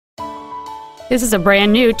This is a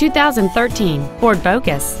brand new 2013 Ford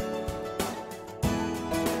Focus.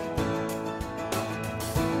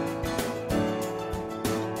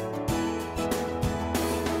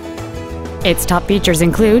 Its top features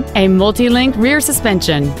include a multi-link rear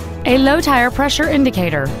suspension, a low tire pressure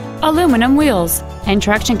indicator, aluminum wheels, and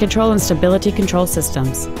traction control and stability control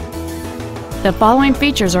systems. The following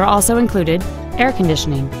features are also included: air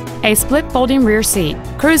conditioning, a split folding rear seat,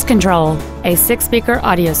 cruise control, a 6-speaker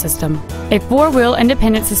audio system, a 4-wheel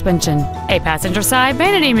independent suspension, a passenger side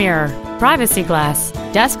vanity mirror, privacy glass,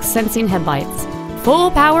 dusk sensing headlights,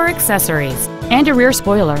 full power accessories, and a rear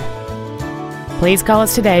spoiler. Please call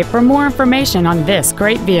us today for more information on this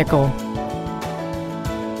great vehicle.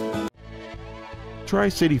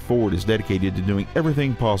 Tri-City Ford is dedicated to doing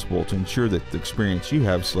everything possible to ensure that the experience you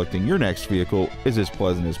have selecting your next vehicle is as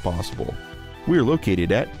pleasant as possible. We are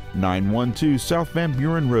located at 912 South Van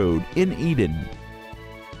Buren Road in Eden.